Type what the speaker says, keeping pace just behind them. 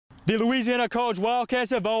The Louisiana College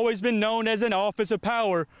Wildcats have always been known as an offensive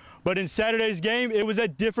power, but in Saturday's game, it was a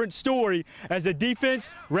different story as the defense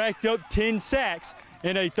racked up 10 sacks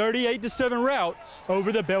in a 38-7 rout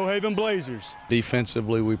over the Belhaven Blazers.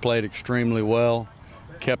 Defensively, we played extremely well,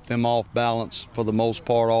 kept them off balance for the most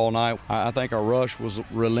part all night. I think our rush was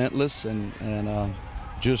relentless and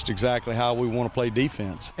just exactly how we want to play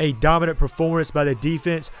defense. A dominant performance by the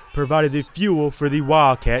defense provided the fuel for the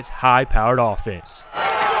Wildcats' high-powered offense.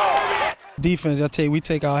 Defense, I tell you, we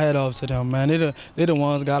take our hat off to them, man. They the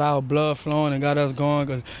ones got our blood flowing and got us going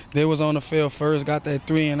because they was on the field first, got that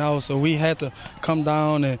 3 and out, so we had to come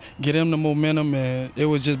down and get them the momentum, and it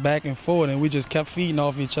was just back and forth, and we just kept feeding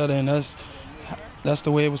off each other, and that's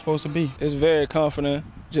the way it was supposed to be. It's very confident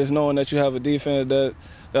just knowing that you have a defense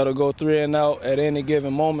that'll go 3 and out at any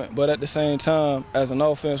given moment. But at the same time, as an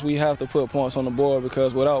offense, we have to put points on the board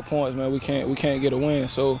because without points, man, we can't get a win.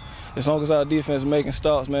 So as long as our defense is making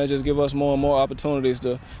stops, man, just give us more and more opportunities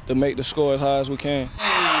to make the score as high as we can.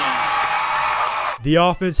 The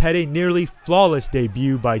offense had a nearly flawless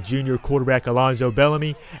debut by junior quarterback Alonzo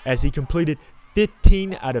Bellamy as he completed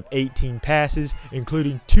 15 out of 18 passes,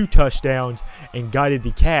 including 2 touchdowns, and guided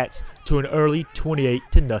the Cats to an early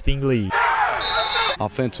 28-0 lead.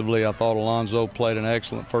 Offensively, I thought Alonzo played an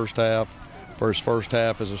excellent first half for his first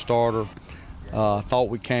half as a starter. I thought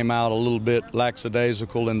we came out a little bit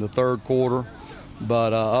lackadaisical in the third quarter,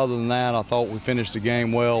 but other than that, I thought we finished the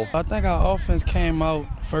game well. I think our offense came out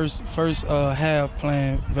first half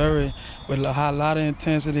playing with a lot of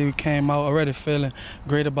intensity. We came out already feeling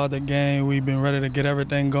great about the game. We've been ready to get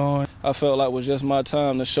everything going. I felt like it was just my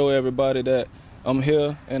time to show everybody that I'm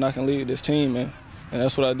here and I can lead this team, and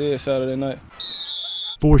that's what I did Saturday night.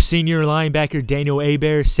 For senior linebacker Daniel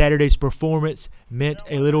Hebert, Saturday's performance meant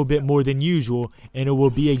a little bit more than usual, and it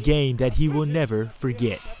will be a game that he will never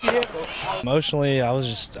forget. Emotionally, I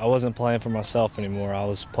wasn't playing for myself anymore. I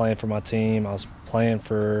was playing for my team. I was playing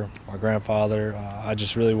for my grandfather. I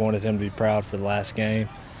just really wanted him to be proud for the last game.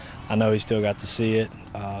 I know he still got to see it,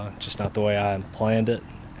 just not the way I planned it,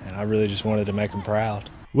 and I really just wanted to make him proud.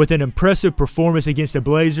 With an impressive performance against the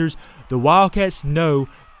Blazers, the Wildcats know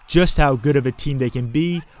just how good of a team they can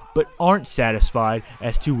be, but aren't satisfied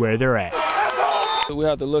as to where they're at. We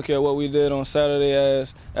have to look at what we did on Saturday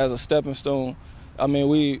as a stepping stone. I mean,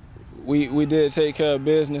 we did take care of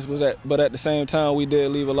business, but at the same time, we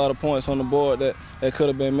did leave a lot of points on the board that could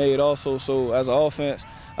have been made also. So as an offense,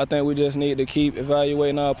 I think we just need to keep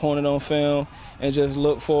evaluating our opponent on film and just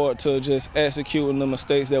look forward to just executing the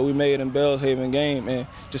mistakes that we made in Belhaven game and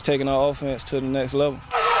just taking our offense to the next level.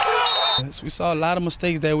 We saw a lot of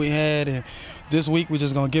mistakes that we had, and this week we're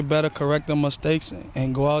just going to get better, correct the mistakes,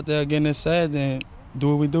 and go out there again and Saturday and do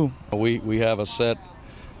what we do. We have a set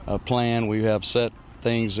plan. We have set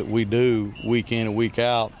things that we do week in and week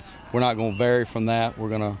out. We're not going to vary from that. We're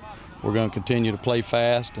going to continue to play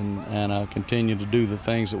fast and continue to do the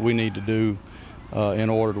things that we need to do in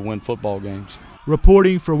order to win football games.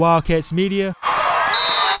 Reporting for Wildcats Media,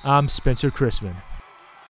 I'm Spencer Chrisman.